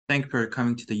Thank you for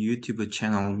coming to the YouTube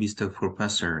channel Mr.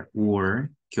 Professor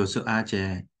or 교수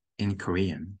아재 in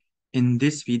Korean. In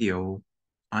this video,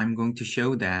 I'm going to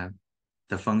show that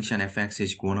the function fx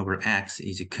is 1 over x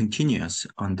is continuous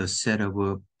on the set of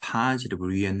positive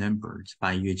real numbers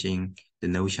by using the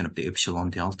notion of the epsilon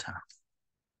delta.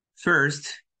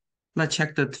 First, let's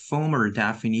check the former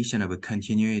definition of a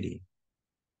continuity.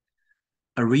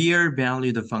 A real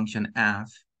valued function f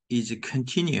is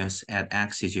continuous at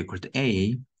x is equal to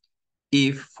a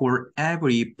if for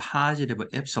every positive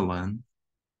epsilon,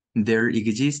 there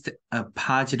exists a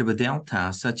positive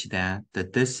delta such that the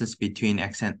distance between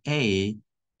x and a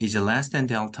is less than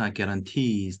delta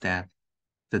guarantees that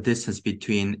the distance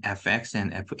between fx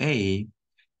and fa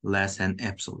less than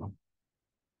epsilon.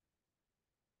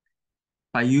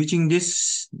 By using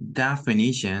this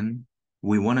definition,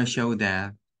 we want to show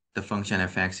that the function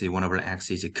fx is 1 over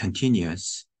x is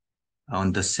continuous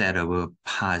on the set of a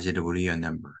positive real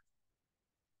number.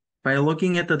 By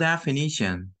looking at the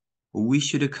definition, we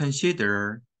should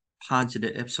consider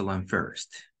positive epsilon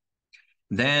first.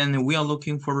 Then we are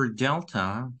looking for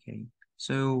delta. Okay,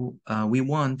 so we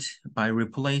want by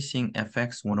replacing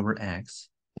fx 1 over x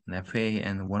and fa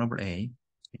and 1 over a.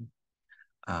 Okay.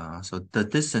 So the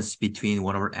distance between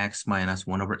 1 over x minus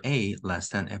 1 over a less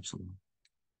than epsilon.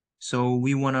 So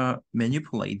we want to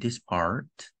manipulate this part.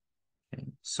 Okay.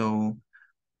 So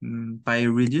by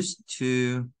reduce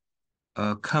to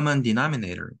a common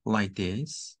denominator like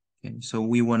this. Okay, so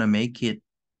we want to make it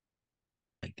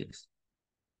like this.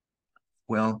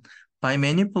 Well, by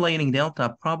manipulating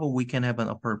delta, probably we can have an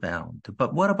upper bound.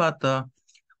 But what about the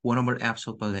 1 over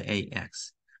epsilon by the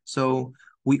ax? So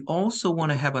we also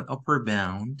want to have an upper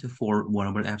bound for 1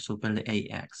 over epsilon by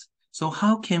the ax. So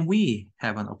how can we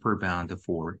have an upper bound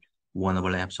for 1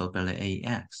 over epsilon by the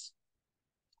ax?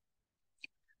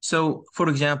 So for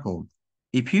example,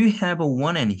 if you have a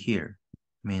 1 in here,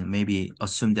 I mean, maybe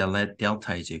assume that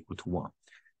delta is equal to 1.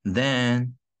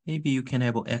 Then maybe you can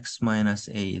have x minus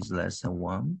a is less than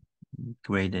 1,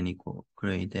 greater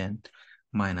than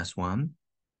minus 1.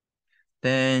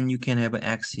 Then you can have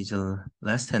x is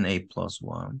less than a plus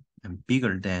 1 and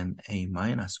bigger than a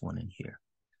minus 1 in here.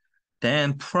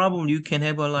 Then probably you can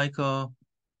have a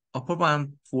upper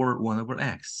bound for 1 over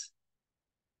x,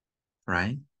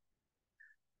 right?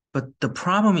 But the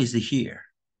problem is here.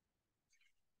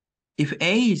 If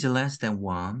a is less than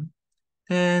 1,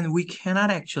 then we cannot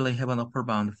actually have an upper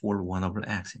bound for 1 over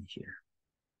x in here.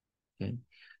 Okay,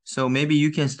 so maybe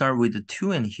you can start with the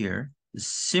 2 in here,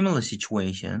 similar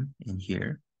situation in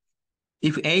here.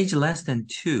 If a is less than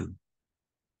 2,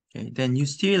 okay, then you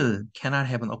still cannot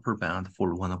have an upper bound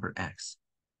for 1 over x.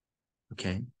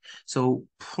 Okay, so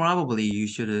probably you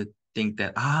should think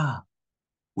that,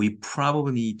 we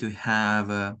probably need to have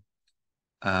a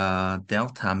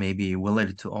delta maybe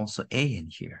related to also a in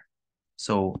here.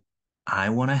 So I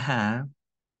want to have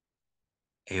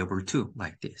a over 2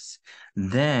 like this.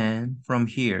 Then from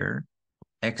here,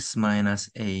 x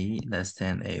minus a less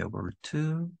than a over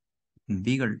 2,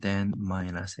 bigger than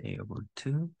minus a over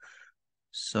 2.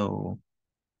 So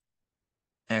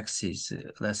x is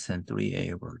less than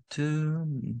 3a over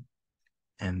 2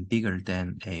 and bigger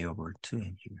than a over 2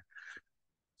 in here.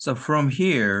 So from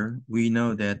here, we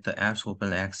know that the absolute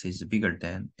value x is bigger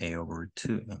than a over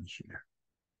 2 in here.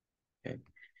 Okay.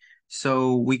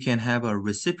 So we can have a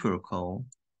reciprocal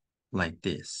like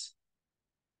this.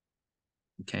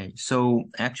 Okay, so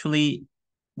actually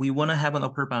we want to have an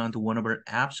upper bound 1 over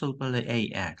absolute value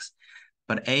ax,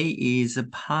 but a is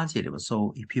positive.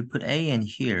 So if you put a in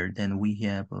here, then we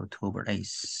have 2 over a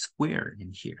squared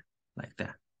in here like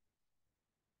that.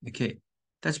 Okay,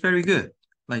 that's very good,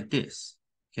 like this.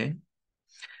 Okay,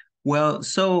 well,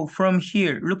 so from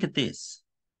here, look at this.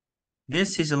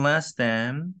 This is less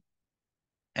than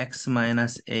x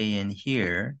minus a in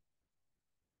here.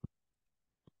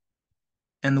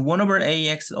 And 1 over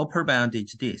ax upper bound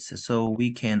is this. So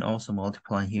we can also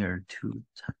multiply here 2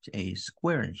 times a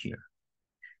squared in here.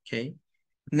 Okay.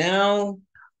 Now,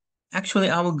 actually,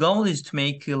 our goal is to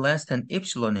make less than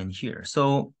epsilon in here.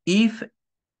 So if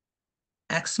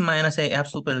x minus a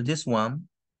absolute value, this one,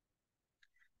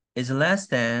 is less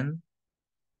than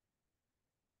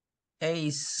a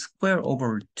squared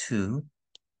over 2,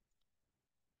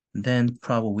 then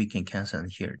probably we can cancel in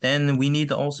here. Then we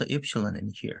need also epsilon in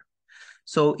here.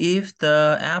 So if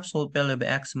the absolute value of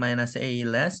x minus a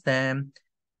less than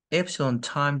epsilon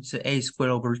times a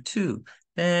squared over 2,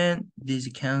 then this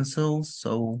cancels,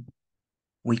 so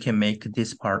we can make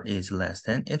this part is less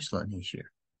than epsilon in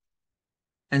here.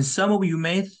 And some of you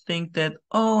may think that,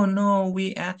 oh no,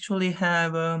 we actually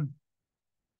have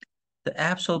the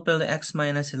absolute value x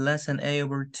minus less than a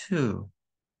over 2.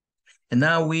 And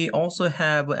now we also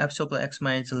have epsilon plus x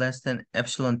minus less than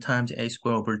epsilon times a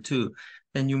squared over 2.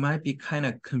 Then you might be kind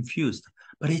of confused,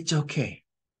 but it's okay.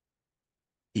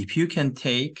 If you can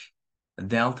take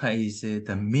delta is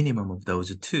the minimum of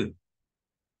those two,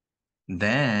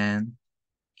 then,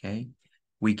 okay,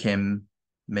 we can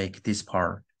make this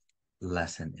part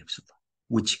less than epsilon,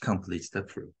 which completes the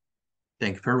proof.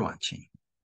 Thank you for watching.